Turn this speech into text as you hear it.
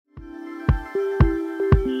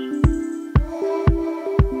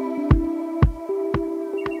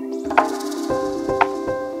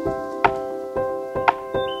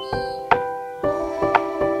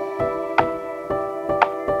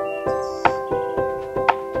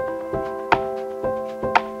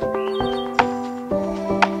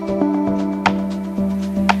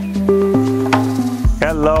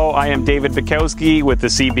Hello, I am David Bukowski with the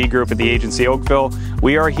CB Group at the agency Oakville.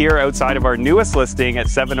 We are here outside of our newest listing at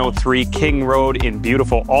 703 King Road in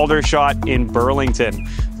beautiful Aldershot in Burlington.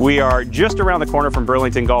 We are just around the corner from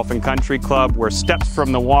Burlington Golf and Country Club. We're steps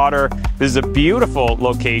from the water. This is a beautiful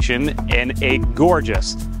location and a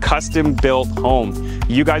gorgeous custom-built home.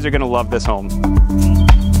 You guys are going to love this home.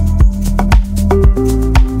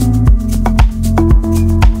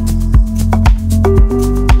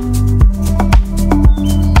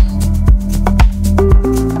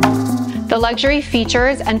 The luxury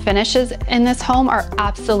features and finishes in this home are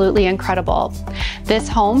absolutely incredible. This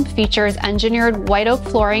home features engineered white oak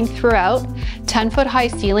flooring throughout, 10-foot high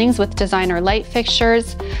ceilings with designer light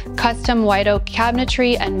fixtures, custom white oak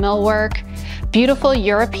cabinetry and millwork, beautiful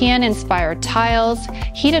European-inspired tiles,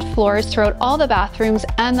 heated floors throughout all the bathrooms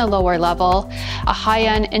and the lower level, a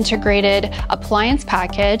high-end integrated appliance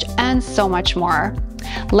package, and so much more.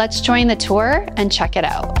 Let's join the tour and check it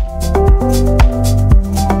out.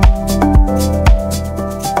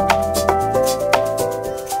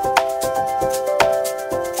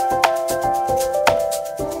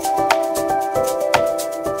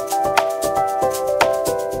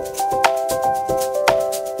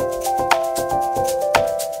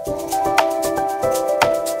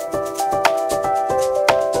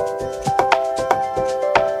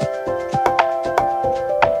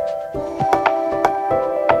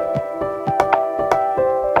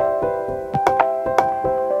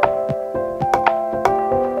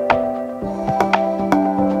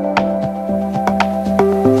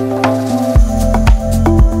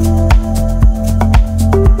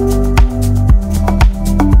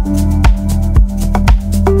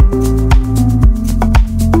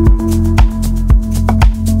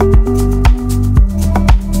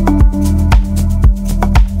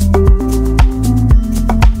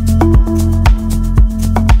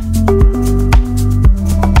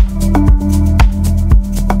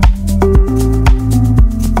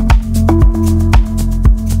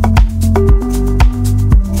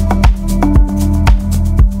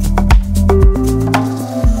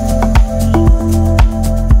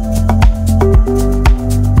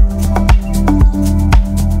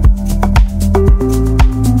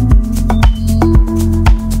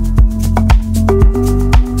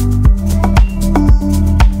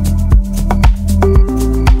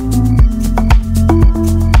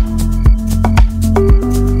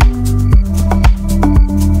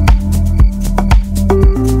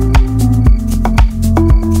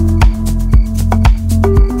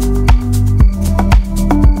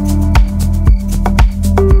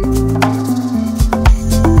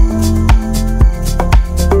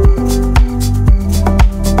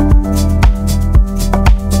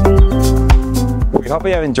 I hope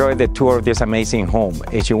you have enjoyed the tour of this amazing home.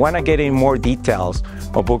 If you want to get in more details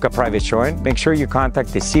or book a private showing, make sure you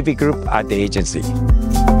contact the CB Group at the agency.